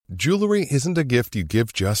Jewelry isn't a gift you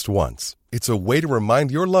give just once. It's a way to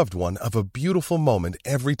remind your loved one of a beautiful moment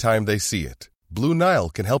every time they see it. Blue Nile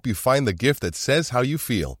can help you find the gift that says how you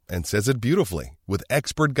feel and says it beautifully, with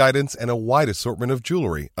expert guidance and a wide assortment of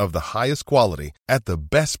jewelry of the highest quality at the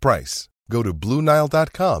best price. Go to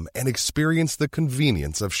BlueNile.com and experience the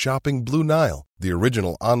convenience of shopping Blue Nile, the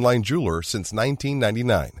original online jeweler since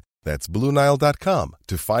 1999. That's BlueNile.com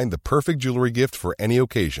to find the perfect jewelry gift for any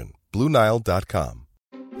occasion. BlueNile.com.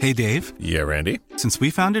 Hey, Dave. Yeah, Randy? Since we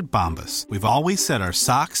founded Bombas, we've always said our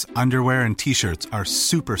socks, underwear, and T-shirts are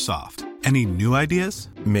super soft. Any new ideas?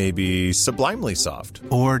 Maybe sublimely soft.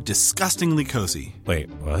 Or disgustingly cozy. Wait,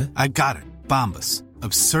 what? I got it. Bombas.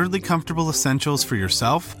 Absurdly comfortable essentials for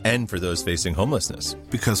yourself and for those facing homelessness.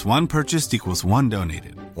 Because one purchased equals one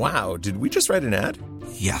donated. Wow, did we just write an ad?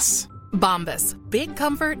 Yes. Bombas. Big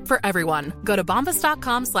comfort for everyone. Go to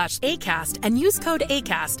bombas.com/ACAST and use code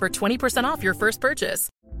ACAST for 20% off your first purchase.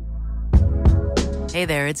 Hey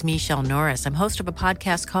there, it's Michelle Norris. I'm host of a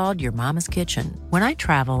podcast called Your Mama's Kitchen. When I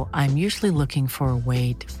travel, I'm usually looking for a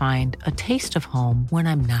way to find a taste of home when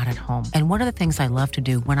I'm not at home. And one of the things I love to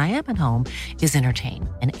do when I am at home is entertain.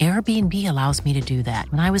 And Airbnb allows me to do that.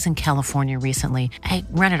 When I was in California recently, I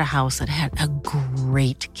rented a house that had a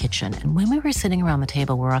great kitchen. And when we were sitting around the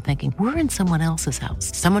table, we were all thinking, we're in someone else's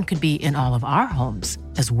house. Someone could be in all of our homes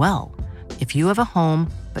as well. If you have a home,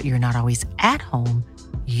 but you're not always at home,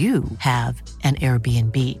 you have an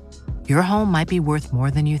Airbnb. Your home might be worth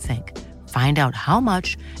more than you think. Find out how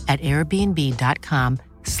much at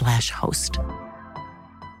airbnb.com/host.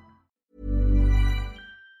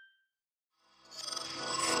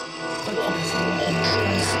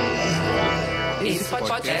 Esse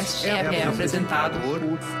podcast é apresentado por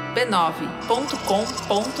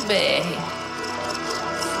b9.com.br.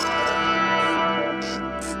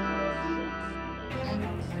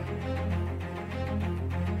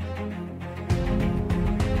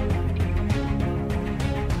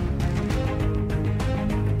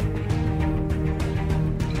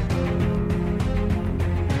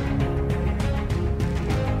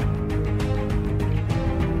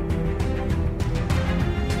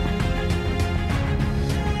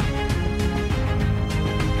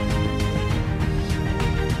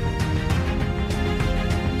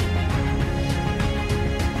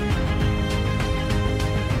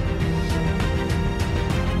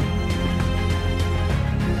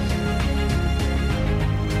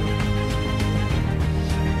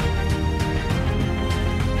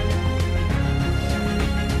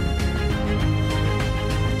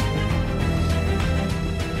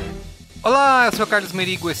 Olá, eu sou o Carlos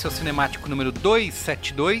Merigo, esse é o Cinemático número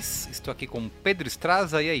 272. Estou aqui com o Pedro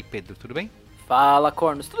Estraza. E aí, Pedro, tudo bem? Fala,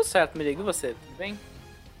 Cornos. Tudo certo, Merigo? E você, tudo bem?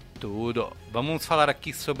 Tudo. Vamos falar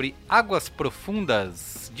aqui sobre Águas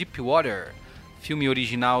Profundas, Deep Water, filme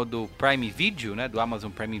original do Prime Video, né, do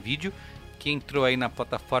Amazon Prime Video, que entrou aí na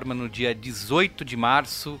plataforma no dia 18 de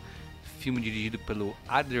março. Filme dirigido pelo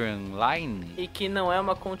Adrian Lyne. E que não é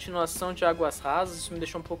uma continuação de Águas Rasas, isso me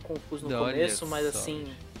deixou um pouco confuso no começo, mas assim...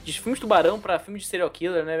 De filme de tubarão pra filme de serial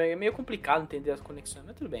killer, né? É meio complicado entender as conexões,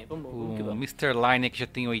 mas tudo bem, vamos que vamos. O Mr. Lyne que já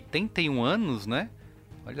tem 81 anos, né?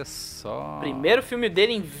 Olha só. Primeiro filme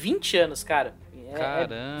dele em 20 anos, cara.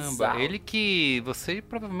 Caramba, ele que você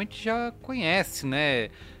provavelmente já conhece, né?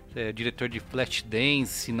 Diretor de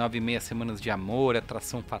Flashdance, 9,5 Semanas de Amor,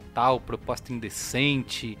 Atração Fatal, Proposta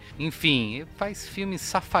Indecente. Enfim, faz filmes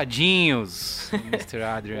safadinhos, o Mr.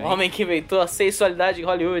 Adrian. O homem que inventou a sexualidade em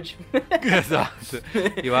Hollywood. Exato.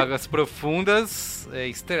 E o Águas Profundas é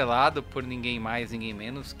estrelado por ninguém mais, ninguém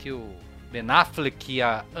menos que o Ben Affleck e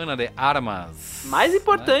a Ana de Armas. Mais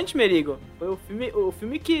importante, né? Merigo, foi o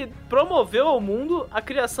filme que promoveu ao mundo a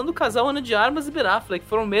criação do casal Ana de Armas e Ben Affleck.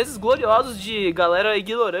 Foram meses gloriosos de galera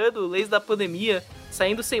ignorando leis da pandemia,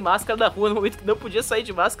 saindo sem máscara da rua no momento que não podia sair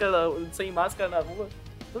sem máscara na rua.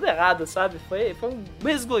 Tudo errado, sabe? Foi um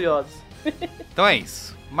meses gloriosos. Então é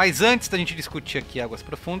isso. Mas antes da gente discutir aqui Águas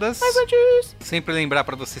Profundas, sempre lembrar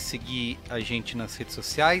para você seguir a gente nas redes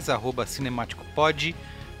sociais, @cinemáticopod,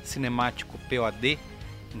 Cinemático POD,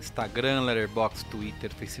 Instagram, Letterboxd,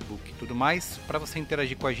 Twitter, Facebook e tudo mais, para você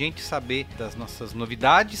interagir com a gente, saber das nossas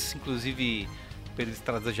novidades. Inclusive, o Pedro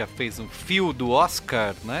Estraza já fez um fio do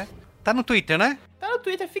Oscar, né? Tá no Twitter, né? Tá no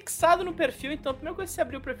Twitter, fixado no perfil, então a primeira coisa que você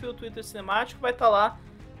abrir o perfil do Twitter Cinemático, vai estar lá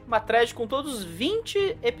uma thread com todos os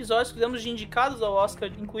 20 episódios que fizemos de indicados ao Oscar,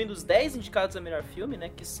 incluindo os 10 indicados a melhor filme, né,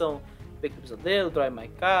 que são Pequeno Pesadelo, Drive My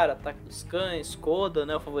Car, Ataque dos Cães, Coda,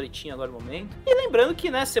 né, o favoritinho agora no momento. E lembrando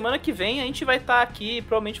que, né, semana que vem a gente vai estar aqui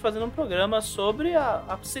provavelmente fazendo um programa sobre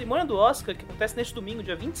a cerimônia do Oscar, que acontece neste domingo,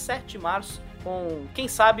 dia 27 de março, com, quem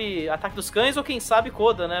sabe, Ataque dos Cães ou quem sabe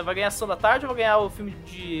Coda, né? Vai ganhar Sessão da Tarde ou vai ganhar o filme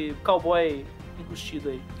de cowboy enrustido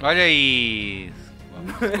aí? Olha aí.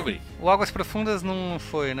 Vamos descobrir. O Águas Profundas não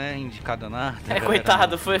foi, né, indicado a nada.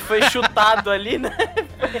 Coitado, foi chutado ali, né?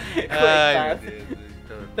 Coitado. Ai, meu Deus.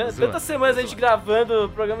 Tantas semanas a gente gravando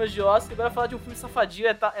programas de Oscar, agora falar de um filme safadinho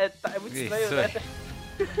é muito estranho, Isso né?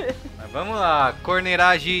 Mas vamos lá,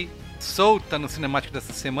 corneragem solta no cinemático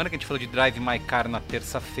dessa semana, que a gente falou de Drive My Car na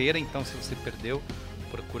terça-feira, então se você perdeu,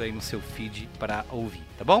 procura aí no seu feed para ouvir,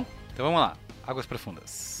 tá bom? Então vamos lá, Águas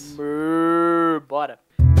Profundas. Bora.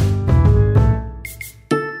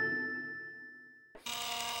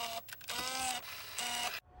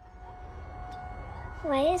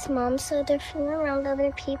 Why is Mom so different around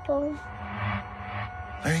other people?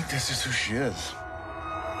 I think this is who she is.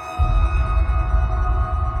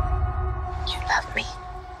 You love me.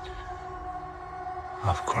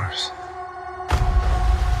 Of course.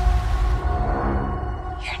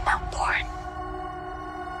 You're not born.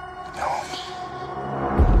 No.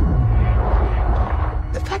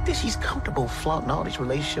 The fact that she's comfortable flaunting all these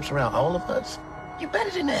relationships around all of us, you're better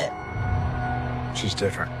than that. She's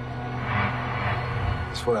different.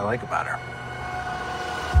 That's what I like about her.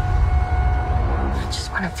 I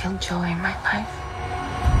just want to feel joy in my life.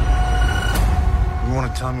 You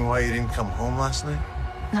want to tell me why you didn't come home last night?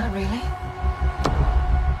 Not really.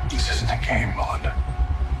 This isn't a game, Melinda.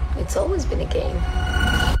 It's always been a game.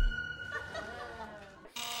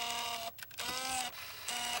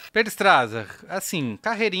 Pedro Estraza, assim,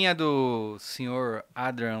 carreirinha do senhor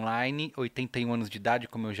Adrian Lyne, 81 anos de idade,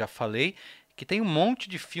 como eu já falei, que tem um monte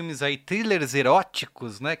de filmes aí, thrillers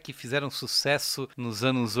eróticos, né, que fizeram sucesso nos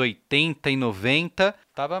anos 80 e 90.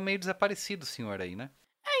 Tava meio desaparecido o senhor aí, né?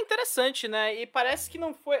 É interessante, né? E parece que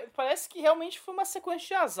não foi. Parece que realmente foi uma sequência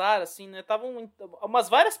de azar, assim, né?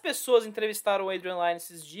 Várias pessoas entrevistaram o Adrian Lyne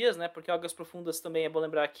esses dias, né? Porque Águas Profundas também é bom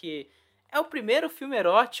lembrar que é o primeiro filme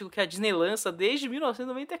erótico que a Disney lança desde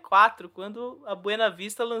 1994, quando a Buena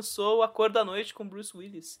Vista lançou A Cor da Noite com Bruce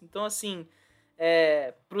Willis. Então, assim,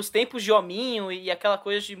 pros tempos de hominho e aquela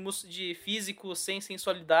coisa de físico sem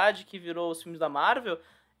sensualidade que virou os filmes da Marvel,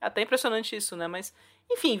 é até impressionante isso, né? Mas,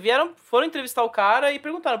 enfim, foram entrevistar o cara e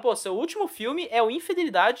perguntaram, pô, seu último filme é o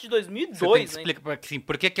Infidelidade de 2002, você tem que né? explicar, assim,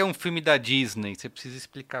 por que é um filme da Disney? Você precisa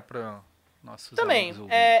explicar para nossos também, amigos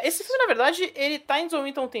esse filme, na verdade, ele tá em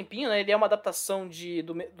desenvolvimento há um tempinho, né? Ele é uma adaptação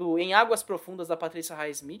do Em Águas Profundas, da Patricia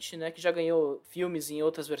Highsmith, né? Que já ganhou filmes em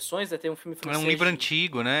outras versões, né? Tem um filme francês. É um livro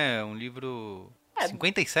antigo, né? Um livro...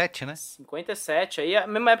 57, né? 57. Aí, a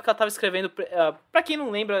mesma época ela tava escrevendo... pra quem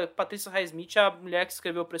não lembra, Patricia Highsmith é a mulher que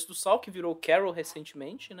escreveu O Preço do Sol, que virou Carol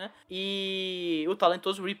recentemente, né? E O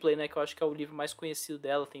Talentoso Ripley, né? Que eu acho que é o livro mais conhecido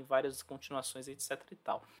dela. Tem várias continuações, etc e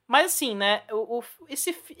tal. Mas assim, né?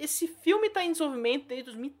 Esse filme tá em desenvolvimento desde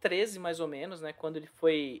 2013, mais ou menos, né? Quando ele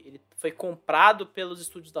foi comprado pelos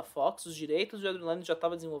estúdios da Fox, os direitos, o Adrian Lyne já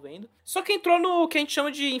tava desenvolvendo. Só que entrou no que a gente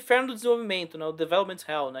chama de inferno do desenvolvimento, né? O Development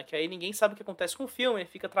Hell, né? Que aí ninguém sabe o que acontece com o filme, ele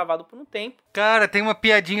fica travado por um tempo. Cara, tem uma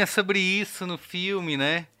piadinha sobre isso no filme,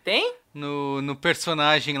 né? Tem? No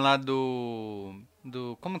personagem lá do...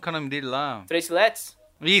 Como que é o nome dele lá? Tracy Letts?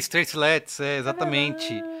 Isso, Tracy Letts,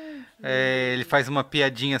 exatamente. Ele faz uma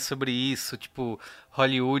piadinha sobre isso, tipo,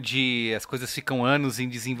 Hollywood, as coisas ficam anos em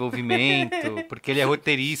desenvolvimento, porque ele é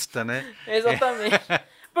roteirista, né? Exatamente.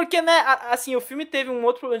 Porque, né, assim, o filme teve um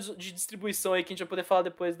outro problema de distribuição aí, que a gente vai poder falar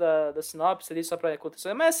depois da sinopse ali, só pra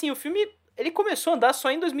acontecer. Mas, assim, o filme, ele começou a andar só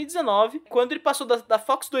em 2019, quando ele passou da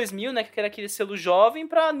Fox 2000, né, que era aquele selo jovem,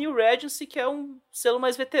 pra New Regency, que é um selo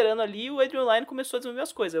mais veterano ali, o Adrian Lyne começou a desenvolver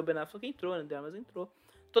as coisas. Aí o Ben Affleck entrou, né, mas entrou.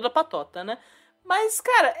 Toda patota, né? Mas,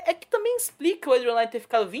 cara, é que também explica o Adrian Lyne ter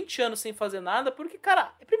ficado 20 anos sem fazer nada, porque,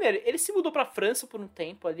 cara, primeiro, ele se mudou pra França por um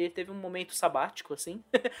tempo ali, ele teve um momento sabático, assim,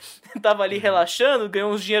 tava ali relaxando,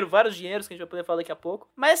 ganhou vários dinheiros, que a gente vai poder falar daqui a pouco,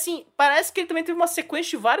 mas, assim, parece que ele também teve uma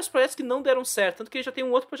sequência de vários projetos que não deram certo, tanto que ele já tem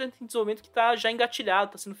um outro projeto em desenvolvimento que tá já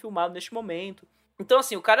engatilhado, tá sendo filmado neste momento. Então,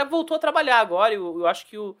 assim, o cara voltou a trabalhar agora, e eu acho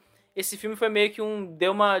que esse filme foi meio que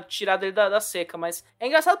deu uma tirada ali da seca, mas é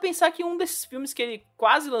engraçado pensar que um desses filmes que ele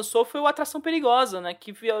quase lançou foi o Atração Perigosa, né,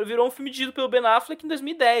 que virou um filme dirigido pelo Ben Affleck em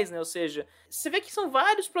 2010, né, ou seja, você vê que são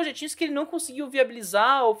vários projetinhos que ele não conseguiu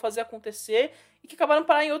viabilizar ou fazer acontecer e que acabaram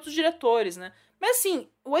parar em outros diretores, né. Mas assim,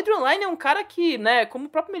 o Adrian Lyne é um cara que, né, como o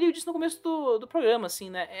próprio Melio disse no começo do programa, assim,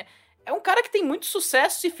 né, é um cara que tem muito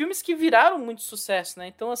sucesso e filmes que viraram muito sucesso, né?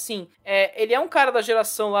 Então, assim, ele é um cara da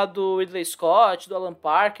geração lá do Ridley Scott, do Alan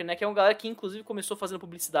Parker, né? Que é um galera que, inclusive, começou fazendo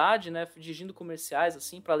publicidade, né? Dirigindo comerciais,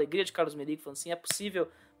 assim, pra alegria de Carlos Merigo, falando assim, é possível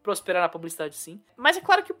prosperar na publicidade, sim. Mas é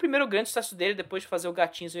claro que o primeiro grande sucesso dele, depois de fazer o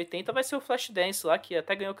Gatinhos em 80, vai ser o Flashdance lá, que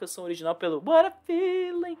até ganhou a canção original pelo What a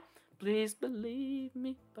Feeling, Please believe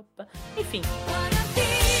me. Enfim.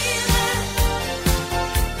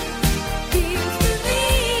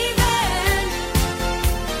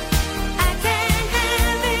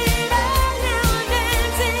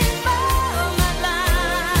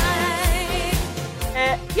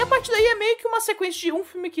 E a partir daí é meio que uma sequência de um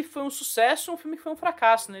filme que foi um sucesso e um filme que foi um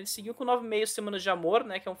fracasso, né? Ele seguiu com 9,5 Semanas de Amor,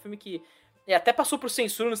 né? Que é um filme que até passou por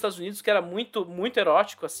censura nos Estados Unidos, que era muito, muito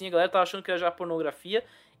erótico, assim. A galera tava achando que era já pornografia.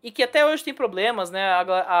 E que até hoje tem problemas, né?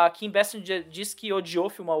 A Kim Basinger disse que odiou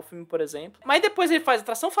filmar o filme, por exemplo. Mas depois ele faz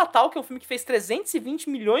Atração Fatal, que é um filme que fez 320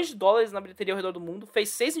 milhões de dólares na bilheteria ao redor do mundo. Fez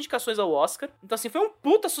 6 indicações ao Oscar. Então, assim, foi um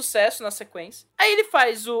puta sucesso na sequência. Aí ele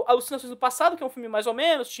faz o Alucinações do Passado, que é um filme mais ou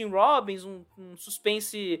menos, Tim Robbins, um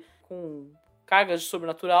suspense com cargas de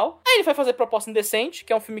sobrenatural. Aí ele vai fazer Proposta Indecente,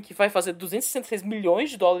 que é um filme que vai fazer 266 milhões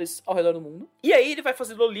de dólares ao redor do mundo. E aí ele vai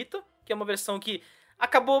fazer Lolita, que é uma versão que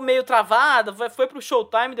acabou meio travada, foi pro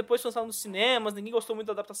Showtime, depois foi lançado nos cinemas, ninguém gostou muito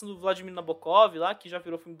da adaptação do Vladimir Nabokov lá, que já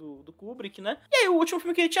virou filme do Kubrick, né? E aí o último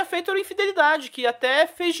filme que ele tinha feito era o Infidelidade, que até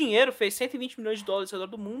fez dinheiro, fez 120 milhões de dólares ao redor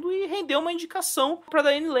do mundo e rendeu uma indicação pra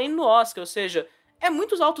Diane Lane no Oscar, ou seja, é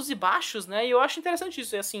muitos altos e baixos, né? E eu acho interessante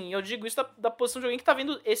isso. E assim, eu digo isso da posição de alguém que tá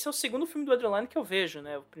vendo... Esse é o segundo filme do Adrian Lyne que eu vejo,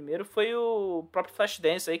 né? O primeiro foi o próprio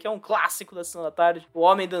Flashdance aí, que é um clássico da Sessão da Tarde. O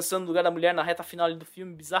homem dançando no lugar da mulher na reta final ali do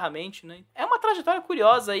filme, bizarramente, né? É uma trajetória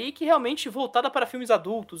curiosa aí, que realmente voltada para filmes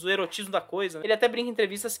adultos, o erotismo da coisa. Né? Ele até brinca em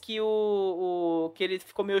entrevistas que que ele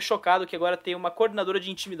ficou meio chocado que agora tem uma coordenadora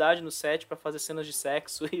de intimidade no set pra fazer cenas de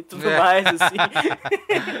sexo e tudo mais, assim.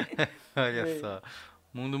 Olha só.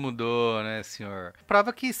 O mundo mudou, né, senhor?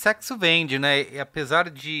 Prova que sexo vende, né? E apesar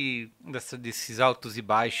desses altos e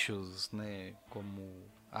baixos, né,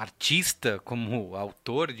 como artista, como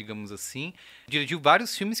autor, digamos assim, dirigiu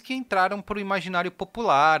vários filmes que entraram para o imaginário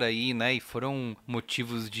popular aí, né? E foram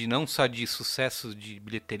motivos de não só de sucesso de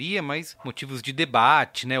bilheteria, mas motivos de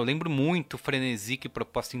debate, né? Eu lembro muito o frenesi que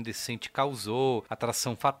Proposta Indecente causou,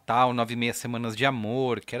 Atração Fatal, 9,5 Semanas de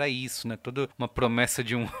Amor, que era isso, né? Toda uma promessa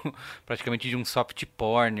de praticamente de um soft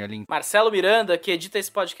porn ali. Marcelo Miranda, que edita esse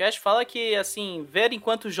podcast, fala que, assim, ver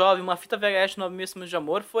enquanto jovem uma fita VHS de 9,5 Semanas de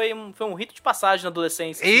Amor foi um rito de passagem na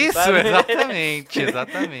adolescência. Isso, sabe?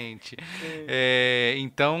 exatamente.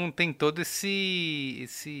 Então tem todo essa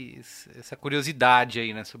curiosidade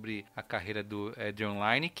aí, né, sobre a carreira do Adrian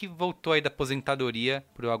Lyne, que voltou aí da aposentadoria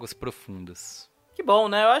para Águas Profundas. Que bom,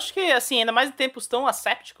 né? Eu acho que, assim, ainda mais em tempos tão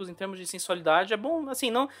assépticos em termos de sensualidade, é bom,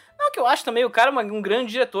 assim, não que eu acho também o cara um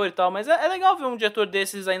grande diretor e tal, mas é legal ver um diretor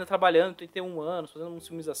desses ainda trabalhando, 31 anos, fazendo uns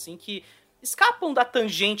filmes assim que escapam da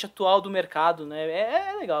tangente atual do mercado, né?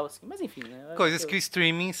 É legal, assim, mas enfim, né? Coisas que o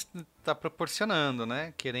streaming está proporcionando,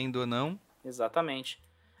 né? Querendo ou não. Exatamente.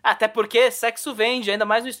 Até porque sexo vende, ainda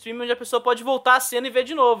mais no streaming onde a pessoa pode voltar a cena e ver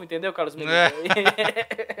de novo, entendeu, Carlos Miguel?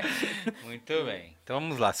 Muito bem. Então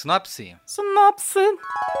vamos lá, sinopse.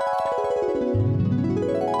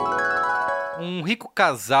 Um rico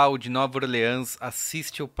casal de Nova Orleans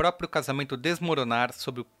assiste ao próprio casamento desmoronar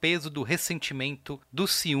sob o peso do ressentimento, do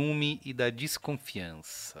ciúme e da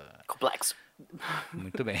desconfiança. Complexo.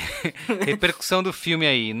 Muito bem. Repercussão do filme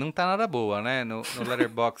aí, não tá nada boa, né? No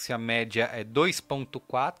Letterboxd a média é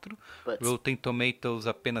 2.4, Rotten Tomatoes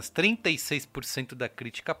apenas 36% da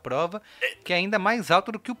crítica aprova, que é ainda mais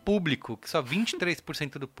alto do que o público, que só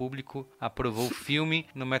 23% do público aprovou o filme,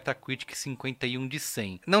 no Metacritic 51 de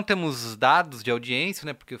 100. Não temos dados de audiência,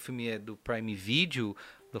 né? Porque o filme é do Prime Video,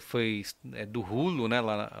 é do Hulu, né?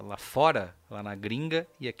 Lá fora, lá na gringa,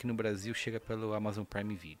 e aqui no Brasil chega pelo Amazon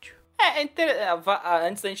Prime Video.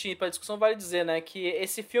 Antes da gente ir pra discussão, vale dizer, né, que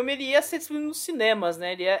esse filme ele ia ser distribuído nos cinemas,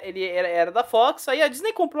 né, ele era da Fox, aí a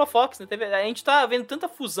Disney comprou a Fox, né, a gente tá vendo tanta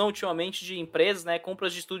fusão ultimamente de empresas, né,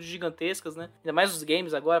 compras de estúdios gigantescas, né, ainda mais os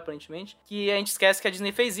games agora, aparentemente, que a gente esquece que a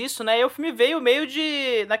Disney fez isso, né, e o filme veio meio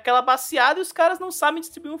naquela baciada e os caras não sabem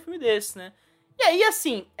distribuir um filme desse, né. E aí,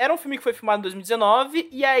 assim, era um filme que foi filmado em 2019,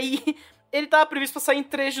 e aí... Ele tava previsto pra sair em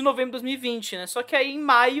 3 de novembro de 2020, né? Só que aí em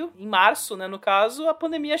março, né, no caso, a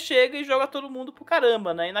pandemia chega e joga todo mundo pro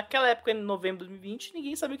caramba, né? E naquela época, em novembro de 2020,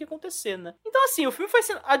 ninguém sabia o que ia acontecer, né? Então, assim, o filme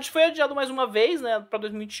foi adiado mais uma vez, né, pra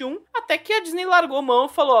 2021, até que a Disney largou mão e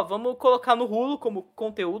falou, ó, vamos colocar no Hulu como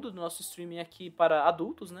conteúdo do nosso streaming aqui para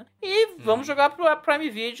adultos, né? E vamos jogar pro Prime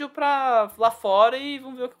Video pra lá fora e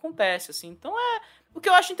vamos ver o que acontece, assim. Então, o que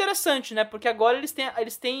eu acho interessante, né? Porque agora eles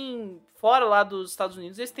têm fora lá dos Estados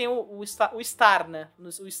Unidos, eles têm o Star, né?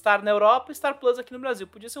 O Star na Europa e o Star Plus aqui no Brasil.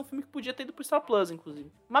 Podia ser um filme que podia ter ido pro Star Plus, inclusive.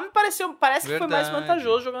 Mas parece que foi mais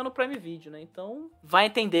vantajoso jogar no Prime Video, né? Então, vai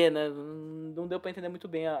entender, né? Não deu pra entender muito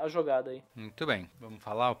bem a jogada aí. Muito bem. Vamos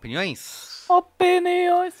falar opiniões?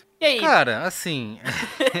 Opiniões! E aí? Cara, assim...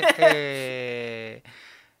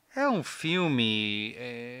 É um filme,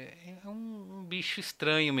 é um bicho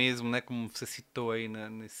estranho mesmo, né? Como você citou aí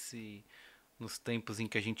nos tempos em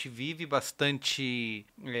que a gente vive, bastante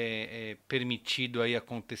permitido aí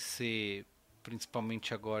acontecer,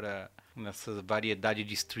 principalmente agora nessa variedade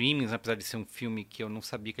de streamings, apesar de ser um filme que eu não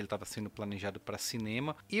sabia que ele estava sendo planejado para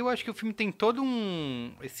cinema. E eu acho que o filme tem todo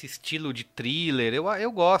esse estilo de thriller,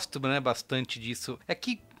 eu gosto, né, bastante disso. É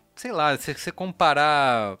que, sei lá, se você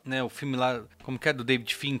comparar, né, o filme lá, como que é, do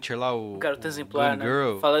David Fincher lá, o Garoto Exemplar, né?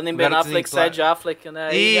 Girl, falando em Ben Affleck, Sad Affleck, né?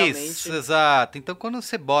 Aí, isso, realmente... exato. Então quando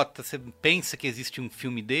você pensa que existe um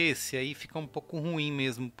filme desse, aí fica um pouco ruim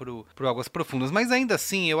mesmo pro Águas Profundas. Mas ainda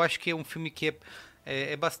assim, eu acho que é um filme que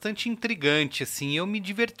é bastante intrigante, assim. Eu me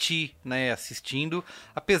diverti, né, assistindo,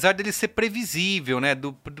 apesar dele ser previsível, né,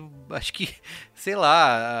 acho que, sei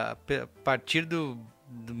lá, a partir do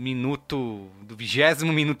 20º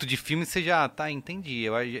minuto de filme, você já entendi.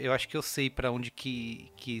 Eu acho que eu sei pra onde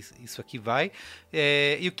que isso aqui vai.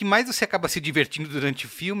 E o que mais você acaba se divertindo durante o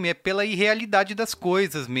filme é pela irrealidade das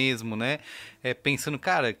coisas mesmo, né? Pensando,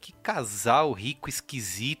 cara, que casal rico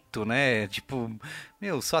esquisito, né? Tipo,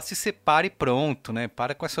 meu, só se separa e pronto, né?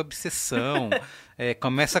 Para com essa obsessão.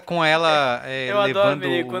 Começa com ela eu levando...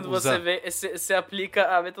 adoro, quando você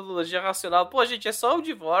aplica a metodologia racional. Pô, gente, é só o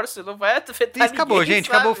divórcio, não vai afetar ninguém, acabou, gente,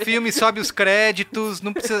 sabe? acabou o filme, sobe os créditos,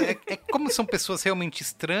 não precisa... Como são pessoas realmente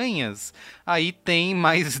estranhas, aí tem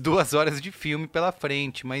mais 2 horas de filme pela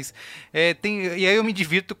frente, mas e aí eu me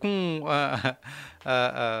divirto com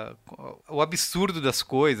o absurdo das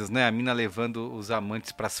coisas, né? A mina levando os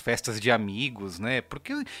amantes para as festas de amigos, né?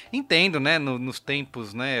 Porque eu entendo, né? Nos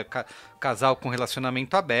tempos, né? Casal com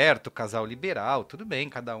relacionamento aberto, casal liberal, tudo bem,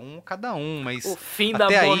 cada um, mas... O fim da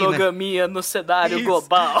monogamia, né? No cenário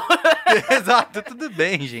global. Exato, tudo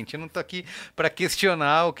bem, gente. Eu não tô aqui para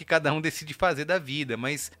questionar o que cada um decide fazer da vida,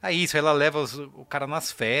 mas é isso, ela leva o cara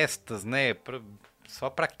nas festas, né? Só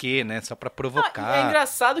pra quê, né? Só pra provocar. É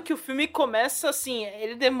engraçado que o filme começa assim,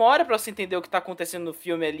 ele demora pra você entender o que tá acontecendo no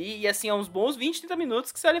filme ali, e assim, há uns bons 20, 30 minutos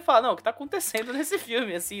que você olha e fala, não, o que tá acontecendo nesse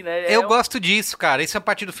filme, assim, né? Eu gosto disso, cara. Essa é a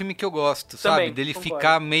parte do filme que eu gosto, também, sabe? Dele concordo.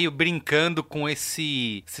 Ficar meio brincando com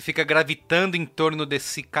esse... Você fica gravitando em torno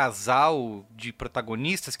desse casal de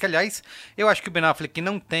protagonistas, que, aliás, eu acho que o Ben Affleck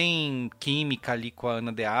não tem química ali com a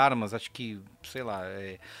Ana de Armas, acho que, sei lá,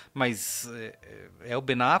 mas é o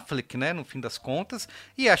Ben Affleck, né, no fim das contas,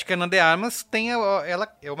 e acho que a Ana de Armas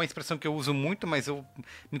ela é uma expressão que eu uso muito, mas eu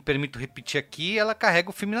me permito repetir aqui, ela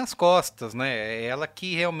carrega o filme nas costas, né, é ela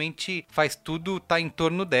que realmente faz tudo, tá em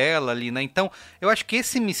torno dela ali, né, então eu acho que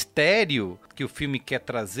esse mistério que o filme quer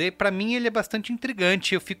trazer, pra mim ele é bastante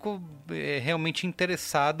intrigante, eu fico realmente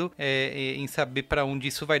interessado em saber pra onde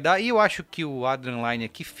isso vai dar, e eu acho que o Adrian Lyne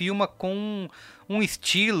aqui filma com um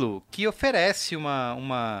estilo que oferece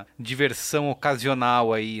uma diversão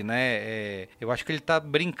ocasional aí, né? Eu acho que ele tá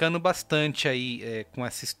brincando bastante aí com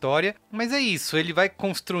essa história, mas é isso, ele vai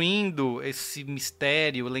construindo esse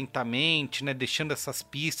mistério lentamente, né? Deixando essas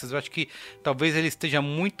pistas. Eu acho que talvez ele esteja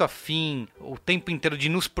muito afim o tempo inteiro de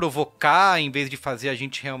nos provocar, em vez de fazer a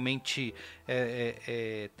gente realmente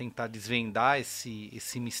tentar desvendar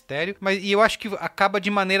esse mistério, e eu acho que acaba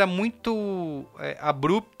de maneira muito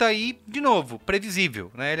abrupta e, de novo,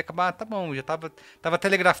 previsível, né? Ele acaba, tá bom, já tava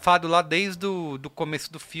telegrafado lá desde o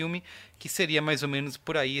começo do filme que seria mais ou menos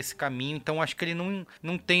por aí esse caminho, então acho que ele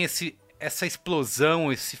não tem essa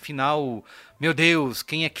explosão, esse final, meu Deus,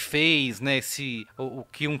 quem é que fez, né? O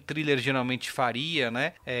que um thriller geralmente faria,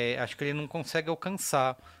 né? Acho que ele não consegue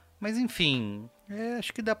alcançar, mas enfim...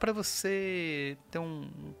 acho que dá pra você ter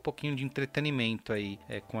um pouquinho de entretenimento aí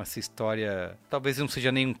com essa história. Talvez não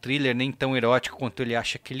seja nem um thriller, nem tão erótico quanto ele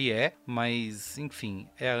acha que ele é, mas, enfim,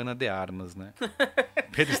 é a Ana de Armas, né?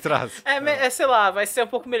 Pedro Strass. Sei lá, vai ser um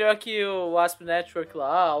pouco melhor que o Asp Network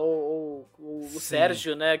lá, ou o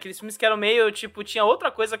Sérgio, né? Aqueles filmes que eram meio, tipo, tinha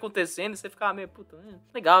outra coisa acontecendo e você ficava meio, puta,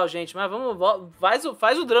 legal, gente, mas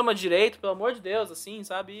faz o drama direito, pelo amor de Deus, assim,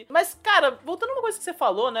 sabe? Mas, cara, voltando a uma coisa que você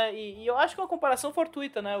falou, né? E eu acho que é uma comparação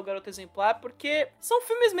fortuita, né, o Garoto Exemplar, porque são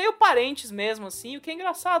filmes meio parentes mesmo, assim, o que é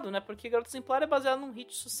engraçado, né, porque Garoto Exemplar é baseado num hit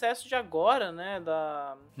de sucesso de agora, né,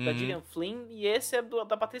 da Gillian Flynn, e esse é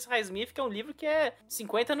da Patrícia Highsmith, que é um livro que é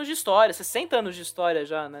 50 anos de história, 60 anos de história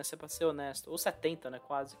já, né, se é pra ser honesto, ou 70, né,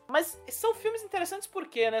 quase. Mas são filmes interessantes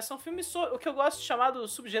porque, né, são filmes o que eu gosto de chamar do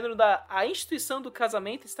subgênero a instituição do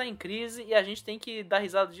casamento está em crise e a gente tem que dar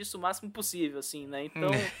risada disso o máximo possível, assim, né,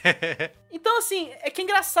 então assim, é que é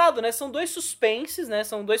engraçado, né, são dois suspensos, né?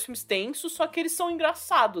 São dois filmes tensos, só que eles são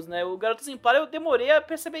engraçados, né? O Garoto Exemplar eu demorei a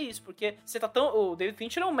perceber isso, porque o David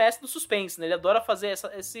Fincher é um mestre do suspense, né? Ele adora fazer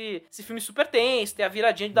esse filme super tenso, ter a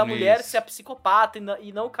viradinha da mulher ser a psicopata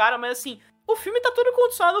e não o cara, mas assim, o filme tá todo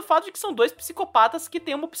condicionado no fato de que são dois psicopatas que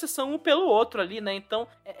têm uma obsessão um pelo outro ali, né? Então,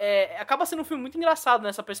 acaba sendo um filme muito engraçado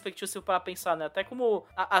nessa perspectiva, se eu parar pra pensar, né? Até como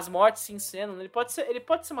as mortes se encenam, ele pode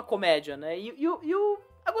ser uma comédia, né? E o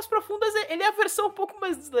Águas Profundas, ele é a versão um pouco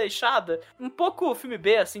mais desleixada, um pouco filme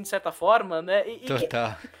B, assim, de certa forma, né?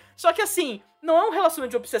 Total. Só que, assim, não é um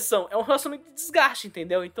relacionamento de obsessão, é um relacionamento de desgaste,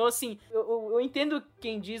 entendeu? Então, assim, eu entendo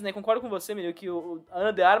quem diz, né? Concordo com você, Emílio, que a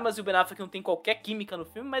Ana de Armas e o Ben Affleck não tem qualquer química no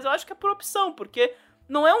filme, mas eu acho que é por opção, porque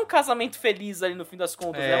não é um casamento feliz ali no fim das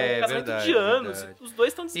contas, é um casamento de anos, os dois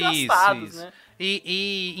estão desgastados, isso. né?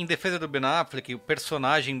 E em defesa do Ben Affleck, o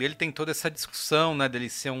personagem dele tem toda essa discussão, né, dele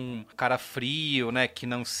ser um cara frio, né, que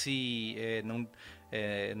não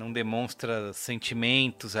não demonstra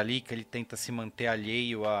sentimentos ali, que ele tenta se manter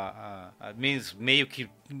alheio meio que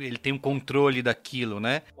ele tem um controle daquilo,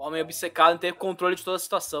 né? O homem obcecado em ter controle de toda a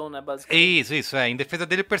situação, né, basicamente. Isso, em defesa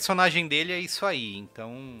dele, o personagem dele é isso aí,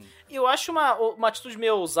 então... Eu acho uma atitude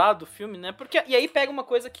meio ousada do filme, né, porque, e aí pega uma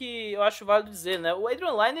coisa que eu acho válido dizer, né, o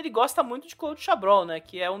Adrian Lyne, ele gosta muito de Claude Chabrol, né,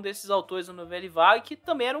 que é um desses autores da Nouvelle Vague, que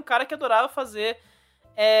também era um cara que adorava fazer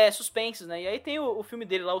suspenses, né? E aí tem o filme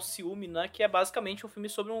dele lá, O Ciúme, né? Que é basicamente um filme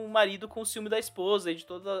sobre um marido com o ciúme da esposa e de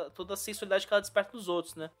toda a sensualidade que ela desperta nos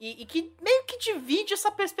outros, né? E que meio que divide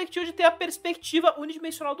essa perspectiva de ter a perspectiva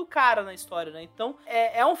unidimensional do cara na história, né? Então,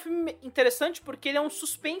 é um filme interessante porque ele é um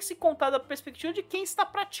suspense contado da perspectiva de quem está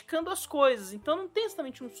praticando as coisas. Então não tem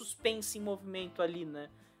exatamente um suspense em movimento ali, né?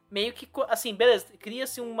 Meio que, assim, beleza,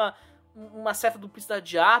 cria-se uma certa duplicidade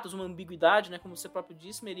de atos, uma ambiguidade, né, como você próprio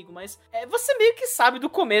disse, Merigo, mas você meio que sabe do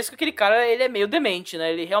começo que aquele cara, ele é meio demente,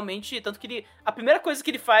 né, ele realmente, tanto que a primeira coisa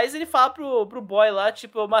que ele faz, ele fala pro boy lá,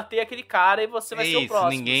 tipo, eu matei aquele cara e você vai ser o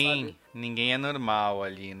próximo, sabe? Ninguém é normal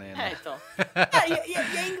ali, né? Então.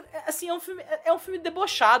 Assim, é um filme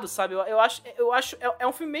debochado, sabe? Eu acho é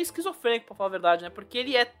um filme meio esquizofrênico, pra falar a verdade, né? Porque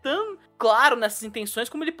ele é tão claro nessas intenções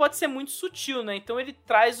como ele pode ser muito sutil, né? Então ele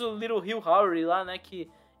traz o Little Hill Howery lá, né,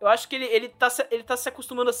 que eu acho que ele tá se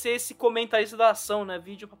acostumando a ser esse comentarista da ação, né?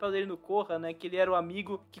 Vídeo o papel dele no Corra, né? Que ele era o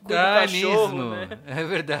amigo que cuida do cachorro, mesmo. Né? É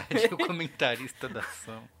verdade, o comentarista da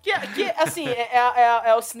ação. Que assim,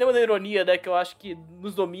 é o cinema da ironia, né? Que eu acho que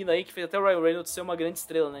nos domina aí, que fez até o Ryan Reynolds ser uma grande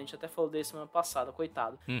estrela, né? A gente até falou desse semana passada,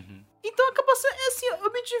 coitado. Uhum. Então acaba sendo, assim,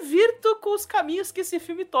 eu me divirto com os caminhos que esse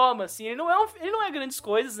filme toma, assim. Ele não é grandes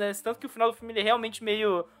coisas, né? Tanto que o final do filme ele é realmente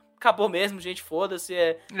meio... Acabou mesmo, gente, foda-se.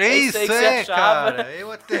 É isso aí que você achava. Cara,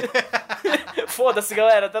 eu até... Foda-se,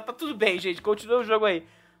 galera, tá tudo bem, gente, continua o jogo aí.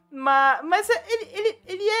 Mas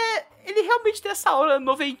ele realmente tem essa aura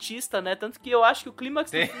noventista, né? Tanto que eu acho que o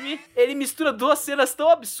clímax do filme, ele mistura duas cenas tão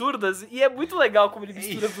absurdas e é muito legal como ele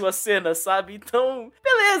mistura duas cenas, sabe? Então,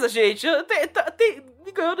 beleza, gente,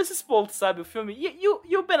 me ganhou nesses pontos, sabe, o filme.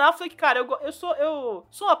 E o Ben Affleck, cara, eu sou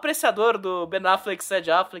um apreciador do Ben Affleck,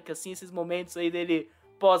 Sad Affleck, assim, esses momentos aí dele...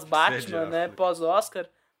 pós-Batman, né? Pós-Oscar.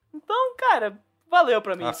 Então, cara, valeu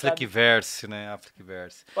pra mim, Affleckverse, né?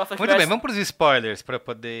 Affleckverse. Muito bem, vamos pros spoilers pra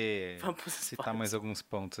poder citar mais alguns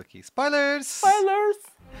pontos aqui. Spoilers!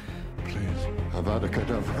 Please, Avada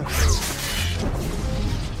Kedavra.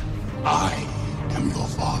 I am your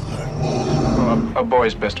father. Well, a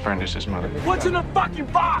boy's best friend is his mother. What's in the fucking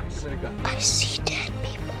box? I see dead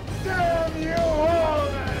people. Damn you all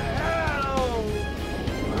to hell!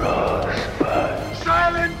 Rosebud.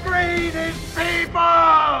 Silent breed is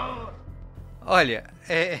people! Olha,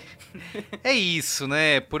 é isso,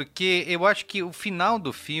 né? Porque eu acho que o final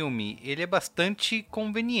do filme, ele é bastante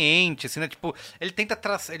conveniente, assim, né? Tipo,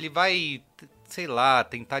 ele vai, sei lá,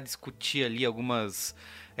 tentar discutir ali algumas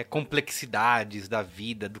complexidades da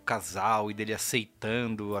vida do casal e dele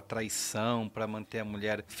aceitando a traição pra manter a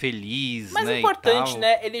mulher feliz, mas né? Mas importante,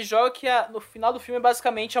 né? Ele joga que no final do filme é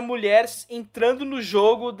basicamente a mulher entrando no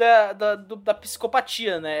jogo da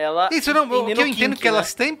psicopatia, né? Ela isso, não, o que eu entendo que ela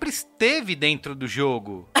sempre esteve dentro do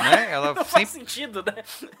jogo, né? Ela não sempre... faz sentido, né?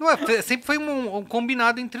 Não, sempre foi um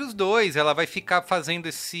combinado entre os dois. Ela vai ficar fazendo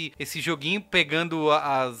esse joguinho, pegando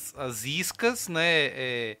as iscas,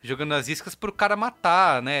 né? Jogando as iscas pro cara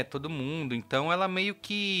matar, né? Todo mundo. Então ela meio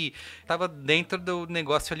que tava dentro do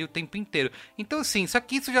negócio ali o tempo inteiro. Então assim, só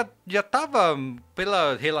que isso já tava,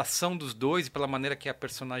 pela relação dos dois e pela maneira que é a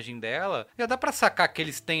personagem dela, já dá pra sacar que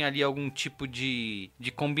eles têm ali algum tipo de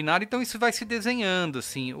combinado. Então isso vai se desenhando,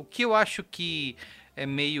 assim. O que eu acho que é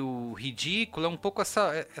meio ridículo é um pouco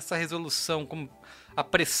essa resolução, como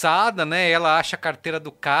apressada, né? Ela acha a carteira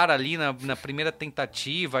do cara ali na primeira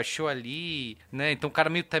tentativa, achou ali, né? Então o cara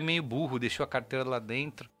tá meio burro, deixou a carteira lá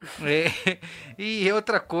dentro. E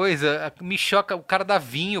outra coisa, me choca o cara dá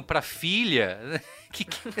vinho pra filha.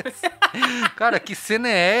 Cara, que cena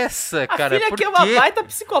é essa, cara? A filha que é uma baita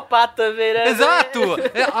psicopata, velho. Exato!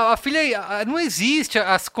 A filha não existe.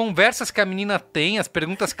 As conversas que a menina tem, as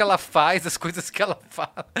perguntas que ela faz, as coisas que ela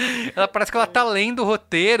fala. Ela parece que ela tá lendo o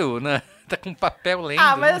roteiro, né? Tá com papel lendo.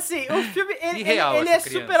 Mas assim, o filme, ele é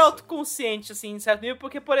super autoconsciente, assim, em certo nível,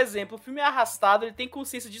 porque, por exemplo, o filme é arrastado, ele tem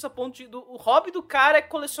consciência disso a ponto de... O hobby do cara é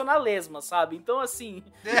colecionar lesma, sabe? Então, assim...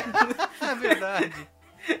 É verdade.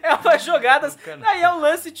 É uma jogada... Aí é um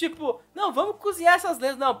lance, tipo... Não, vamos cozinhar essas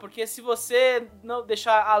lesmas. Não, porque se você não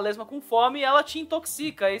deixar a lesma com fome, ela te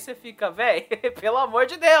intoxica. Aí você fica, véi, pelo amor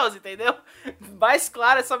de Deus, entendeu? Mais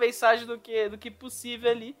clara essa mensagem do que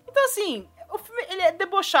possível ali. Então, assim... O filme, ele é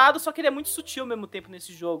debochado, só que ele é muito sutil ao mesmo tempo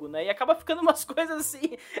nesse jogo, né? E acaba ficando umas coisas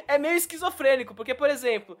assim... É meio esquizofrênico, porque, por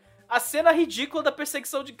exemplo... A cena ridícula da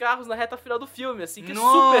perseguição de carros na reta final do filme, assim, que é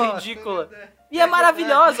super ridícula. E é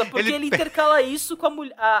maravilhosa, porque ele intercala isso com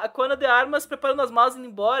a Ana de Armas preparando as malas e indo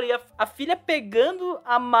embora, e a filha pegando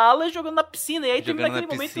a mala e jogando na piscina. E aí termina aquele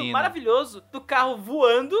momento maravilhoso do carro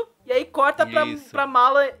voando, e aí corta pra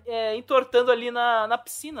mala entortando ali na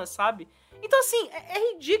piscina, sabe? Então, assim,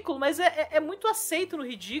 é ridículo, mas é muito aceito no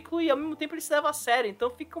ridículo e ao mesmo tempo ele se leva a sério. Então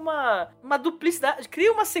fica uma duplicidade.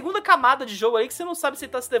 Cria uma segunda camada de jogo ali que você não sabe se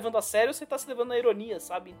ele tá se levando a sério ou se ele tá se levando na ironia,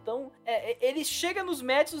 sabe? Então, ele chega nos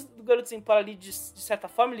métodos do Garoto Exemplar ali de certa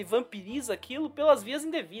forma, ele vampiriza aquilo pelas vias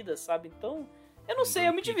indevidas, sabe? Então, eu não sei,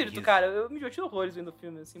 eu me divirto, cara. Eu me diverti horrores vendo o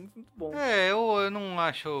filme, assim, muito, muito bom. Eu não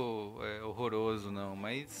acho horroroso, não,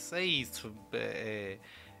 mas é isso.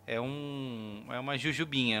 É uma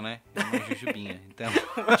jujubinha, né? É uma jujubinha. Então...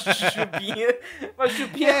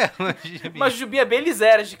 Uma jujubinha bem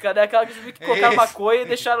lisérgica, né? Aquela jujubinha que colocaram maconha e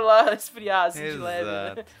deixaram lá esfriar, assim, de leve,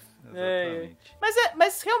 né? Exatamente.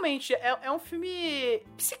 Mas realmente, é um filme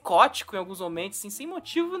psicótico em alguns momentos, assim, sem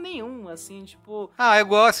motivo nenhum, assim, tipo... Eu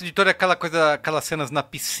gosto de toda aquela coisa, aquelas cenas na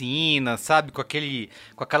piscina, sabe? Com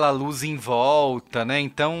aquela luz em volta, né?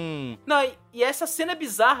 Então... Não, e essa cena é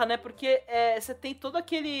bizarra, né? Porque você tem toda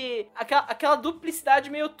aquela duplicidade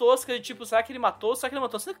meio tosca de tipo, será que ele matou? Será que ele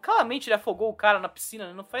matou? Será que claramente ele afogou o cara na piscina,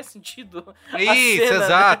 né? Não faz sentido. Isso, cena,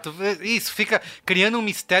 exato. Né? Isso, fica criando um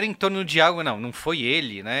mistério em torno de algo. Não foi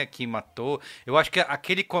ele, né, que matou. Eu acho que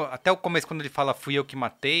até o começo, quando ele fala fui eu que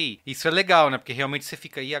matei, isso é legal, né? Porque realmente você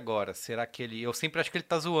fica, e agora? Será que ele... Eu sempre acho que ele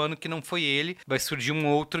tá zoando que não foi ele. Vai surgir um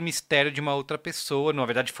outro mistério de uma outra pessoa. Na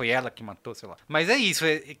verdade, foi ela que matou, sei lá. Mas é isso,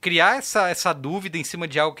 criar essa dúvida em cima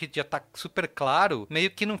de algo que já tá super claro, meio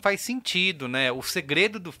que não faz sentido, né? O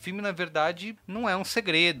segredo do filme, na verdade, não é um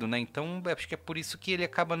segredo, né? Então, acho que é por isso que ele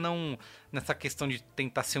acaba não... Nessa questão de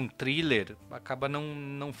tentar ser um thriller, acaba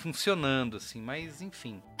não funcionando, assim, mas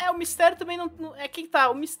enfim. O mistério também não é quem tá.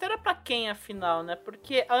 O mistério é pra quem, afinal, né?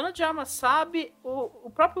 Porque a Ana de Armas sabe, o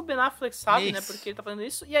próprio Ben Affleck sabe, né? Porque ele tá fazendo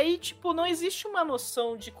isso. E aí, tipo, não existe uma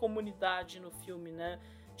noção de comunidade no filme, né?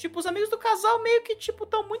 Tipo, os amigos do casal meio que, tipo,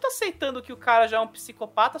 estão muito aceitando que o cara já é um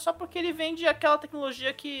psicopata só porque ele vende aquela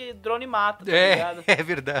tecnologia que drone mata, tá ligado? É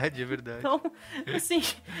verdade. Então, assim,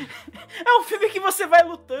 é um filme que você vai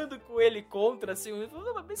lutando com ele contra, assim, mas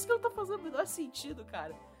isso que não tá fazendo o menor sentido,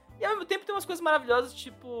 cara. E ao mesmo tempo tem umas coisas maravilhosas,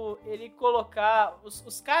 tipo, ele colocar...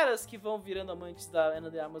 Os caras que vão virando amantes da Ana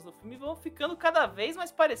de Armas no filme vão ficando cada vez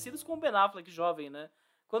mais parecidos com o Ben Affleck jovem, né?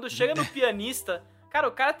 Quando chega no pianista... Cara,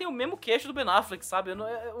 o cara tem o mesmo queixo do Ben Affleck, sabe?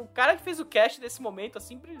 O cara que fez o cast nesse momento,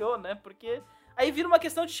 assim, brilhou, né? Porque aí vira uma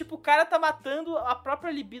questão de, tipo, o cara tá matando a própria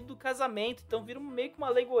libido do casamento. Então vira meio que uma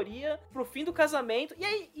alegoria pro fim do casamento. E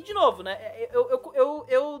aí, de novo, né?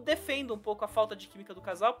 Eu defendo um pouco a falta de química do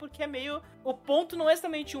casal, porque é meio... O ponto não é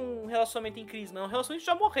exatamente um relacionamento em crise, não. É um relacionamento que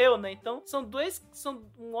já morreu, né? Então, são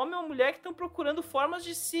um homem e uma mulher que estão procurando formas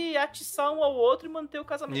de se atiçar um ao outro e manter o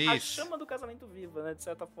casamento. Isso. A chama do casamento viva, né? De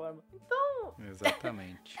certa forma. Então...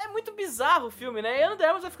 Exatamente. É muito bizarro o filme, né? E a Ana de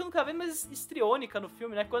Armas vai ficando cada vez mais histriônica no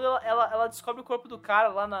filme, né? Quando ela descobre o corpo do cara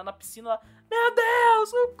lá na piscina, ela... Meu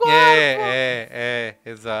Deus, o corpo!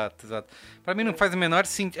 Exato. Pra mim não faz o menor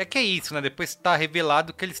sentido. É que é isso, né? Depois tá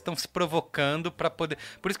revelado que eles estão se provocando pra poder...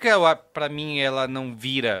 Por isso que pra mim ela não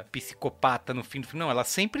vira psicopata no fim do filme. Não, ela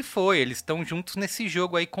sempre foi. Eles estão juntos nesse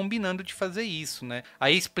jogo aí, combinando de fazer isso, né?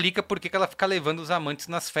 Aí explica por que ela fica levando os amantes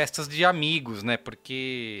nas festas de amigos, né?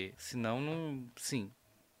 Porque senão não... Sim,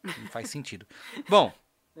 não faz sentido. Bom,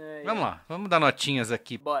 vamos lá. Vamos dar notinhas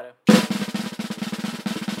aqui. Bora.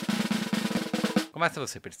 Começa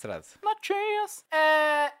você, Peristrazza. Notinha Patinhas.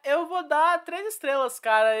 Eu vou dar 3 estrelas,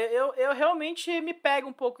 cara. Eu realmente me pego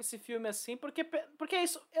um pouco esse filme, assim, porque é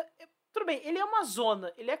isso... Tudo bem, ele é uma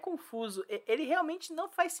zona, ele é confuso, ele realmente não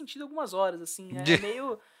faz sentido algumas horas, assim, é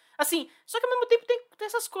meio... Assim, só que ao mesmo tempo tem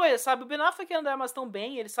essas coisas, sabe? O Ben Affleck e a Ana de Armas estão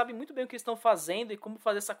bem, eles sabem muito bem o que eles estão fazendo e como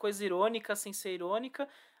fazer essa coisa irônica sem ser irônica.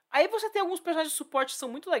 Aí você tem alguns personagens de suporte que são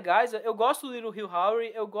muito legais. Eu gosto do Little Hugh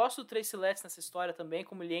Howry, eu gosto do Tracy Letts nessa história também,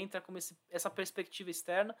 como ele entra com essa perspectiva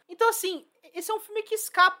externa. Então, assim, esse é um filme que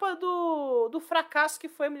escapa do fracasso que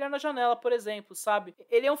foi Mulher na Janela, por exemplo, sabe?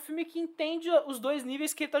 Ele é um filme que entende os 2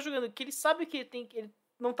 níveis que ele tá jogando, que ele sabe que ele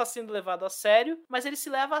não tá sendo levado a sério, mas ele se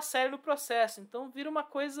leva a sério no processo. Então vira uma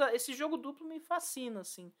coisa... Esse jogo duplo me fascina,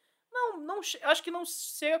 assim. Não, acho que não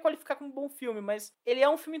chega a qualificar como um bom filme, mas ele é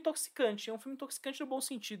um filme intoxicante. É um filme intoxicante no bom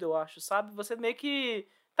sentido, eu acho, sabe? Você meio que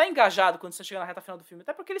tá engajado quando você chega na reta final do filme.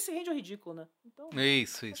 Até porque ele se rende ao ridículo, né? Então,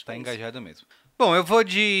 isso, tá engajado mesmo. Bom, eu vou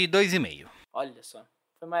de 2,5. Olha só.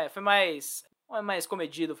 Foi mais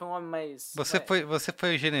comedido, foi um homem mais... Você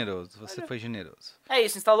foi generoso, foi generoso. É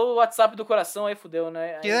isso, instalou o WhatsApp do coração, aí fudeu,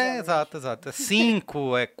 né? Aí, exato.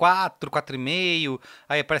 5, 4, 4,5,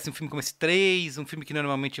 aí aparece um filme como esse 3, um filme que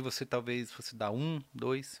normalmente você talvez fosse dar 1,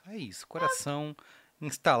 2, é isso, coração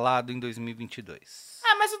instalado em 2022.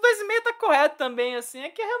 Mas o 2,5 tá correto também, assim, é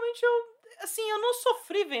que realmente eu não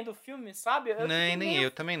sofri vendo o filme, sabe? Nem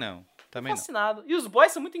eu também não. Também fascinado. Não. E os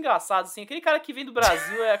boys são muito engraçados, assim. Aquele cara que vem do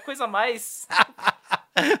Brasil é a coisa mais...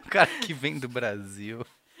 O cara que vem do Brasil.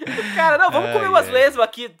 Cara, não, vamos comer umas lesmas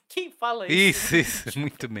aqui. Quem fala isso? Isso,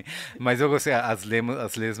 muito bem. Mas eu gostei, as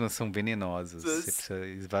lesmas são venenosas. Você precisa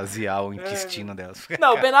esvaziar o intestino delas.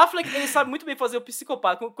 Não, o Ben Affleck, ele sabe muito bem fazer o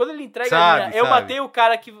psicopata. Quando ele entrega a minha, eu matei o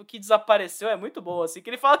cara que desapareceu, é muito bom, assim. Que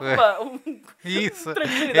ele fala com isso,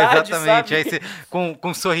 tranquilidade, exatamente. Sabe? Aí você, com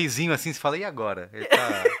um sorrisinho assim, você fala, e agora? Ele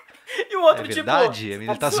tá... E o outro, verdade? Tipo...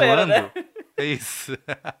 Ele tá zoeira, zoando? né? É isso.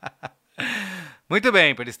 Muito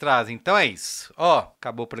bem, Peristraz. Então é isso.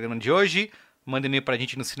 Acabou o programa de hoje. Manda e-mail pra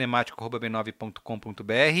gente no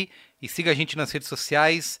cinemático@b9.com.br e siga a gente nas redes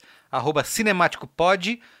sociais,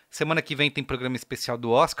 @cinemáticopod. Semana que vem tem programa especial do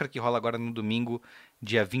Oscar, que rola agora no domingo,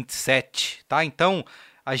 dia 27, tá? Então,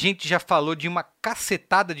 a gente já falou de uma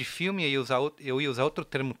cacetada de filme, eu ia usar outro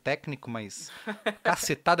termo técnico, mas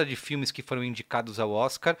cacetada de filmes que foram indicados ao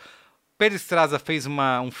Oscar. Pedro Estraza fez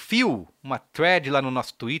uma thread lá no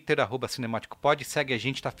nosso Twitter, @cinemáticopod, segue a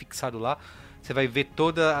gente, tá fixado lá. Você vai ver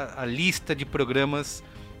toda a lista de programas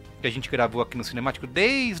que a gente gravou aqui no Cinemático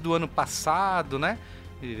desde o ano passado, né?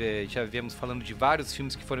 Já viemos falando de vários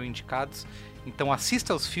filmes que foram indicados. Então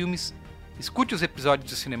assista aos filmes, escute os episódios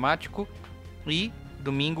do Cinemático e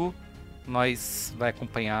domingo nós vai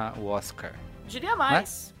acompanhar o Oscar. Diria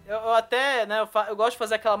mais. Né? Eu até, né, eu gosto de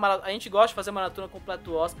fazer aquela maratona, a gente gosta de fazer maratona completa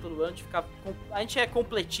do Oscar todo ano, a gente é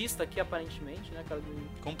completista aqui, aparentemente, né, cara?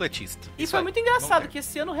 Completista. E foi muito engraçado, que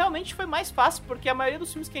esse ano realmente foi mais fácil, porque a maioria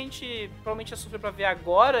dos filmes que a gente provavelmente ia sofrer pra ver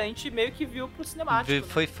agora, a gente meio que viu pro Cinemático.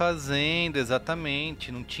 Foi fazendo,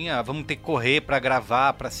 exatamente, não tinha, vamos ter que correr pra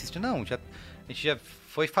gravar, pra assistir, não, a gente já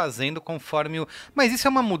foi fazendo conforme o... Mas isso é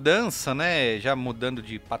uma mudança, né? Já mudando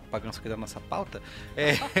de pato pra ganso aqui da nossa pauta.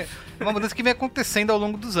 É uma mudança que vem acontecendo ao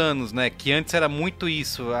longo dos anos, né? Que antes era muito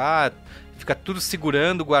isso. Fica tudo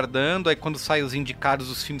segurando, guardando. Aí quando saem os indicados,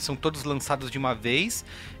 os filmes são todos lançados de uma vez.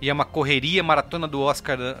 E é uma correria, maratona do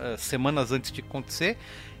Oscar semanas antes de acontecer.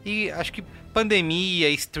 E acho que pandemia,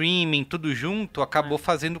 streaming, tudo junto, acabou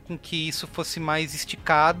fazendo com que isso fosse mais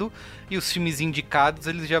esticado e os filmes indicados,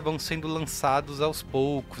 eles já vão sendo lançados aos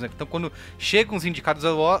poucos, né? Então, quando chegam os indicados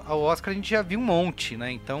ao Oscar, a gente já viu um monte,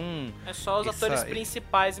 né? Então... É só os atores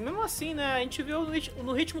principais. E mesmo assim, né? A gente viu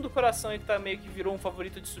no Ritmo do Coração, que tá meio que virou um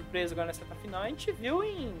favorito de surpresa agora nessa final, a gente viu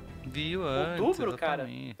em... outubro, cara.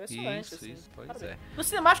 Impressionante, isso, pois é. No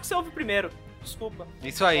Cinemático você ouve primeiro. Desculpa.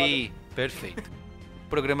 Isso aí, perfeito.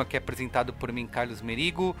 Programa que é apresentado por mim, Carlos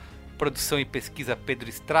Merigo, produção e pesquisa Pedro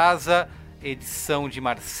Estraza, edição de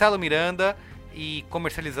Marcelo Miranda e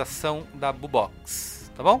comercialização da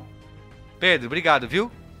Bubox, tá bom? Pedro, obrigado,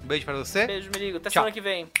 viu? Um beijo pra você. Beijo, Merigo. Até semana que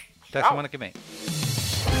vem. Até semana que vem.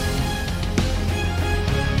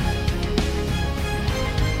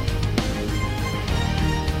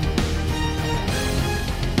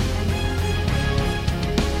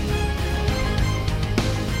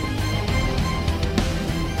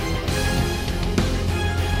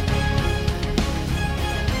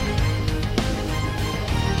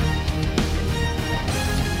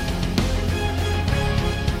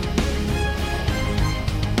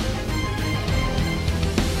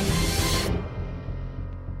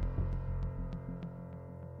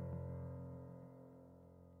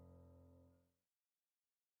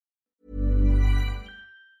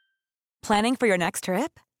 Planning for your next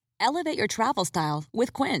trip? Elevate your travel style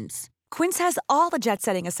with Quince. Quince has all the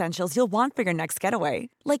jet-setting essentials you'll want for your next getaway,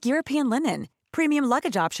 like European linen, premium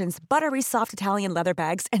luggage options, buttery soft Italian leather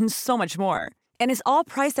bags, and so much more. And is all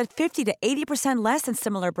priced at 50 to 80% less than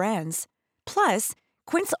similar brands. Plus,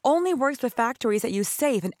 Quince only works with factories that use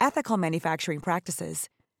safe and ethical manufacturing practices.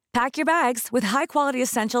 Pack your bags with high-quality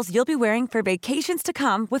essentials you'll be wearing for vacations to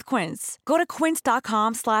come with Quince. Go to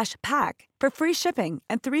quince.com/pack for free shipping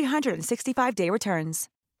and 365-day returns.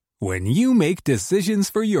 When you make decisions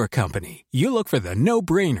for your company, you look for the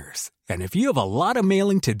no-brainers. And if you have a lot of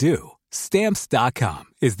mailing to do, Stamps.com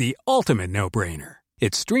is the ultimate no-brainer.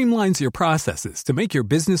 It streamlines your processes to make your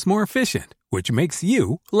business more efficient, which makes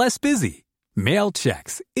you less busy. Mail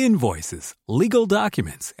checks, invoices, legal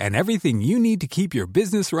documents, and everything you need to keep your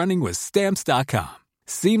business running with Stamps.com.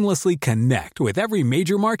 Seamlessly connect with every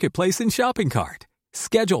major marketplace and shopping cart.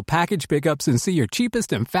 Schedule package pickups and see your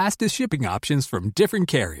cheapest and fastest shipping options from different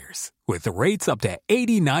carriers, with rates up to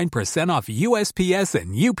 89% off USPS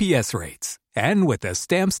and UPS rates. And with the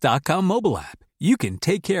Stamps.com mobile app, you can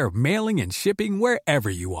take care of mailing and shipping wherever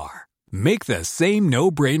you are. Make the same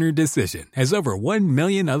no-brainer decision as over 1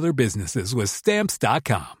 million other businesses with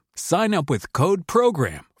Stamps.com. Sign up with code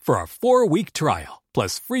PROGRAM for a 4-week trial,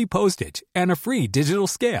 plus free postage and a free digital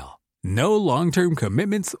scale. No long-term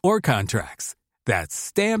commitments or contracts. That's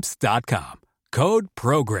Stamps.com. Code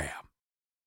PROGRAM.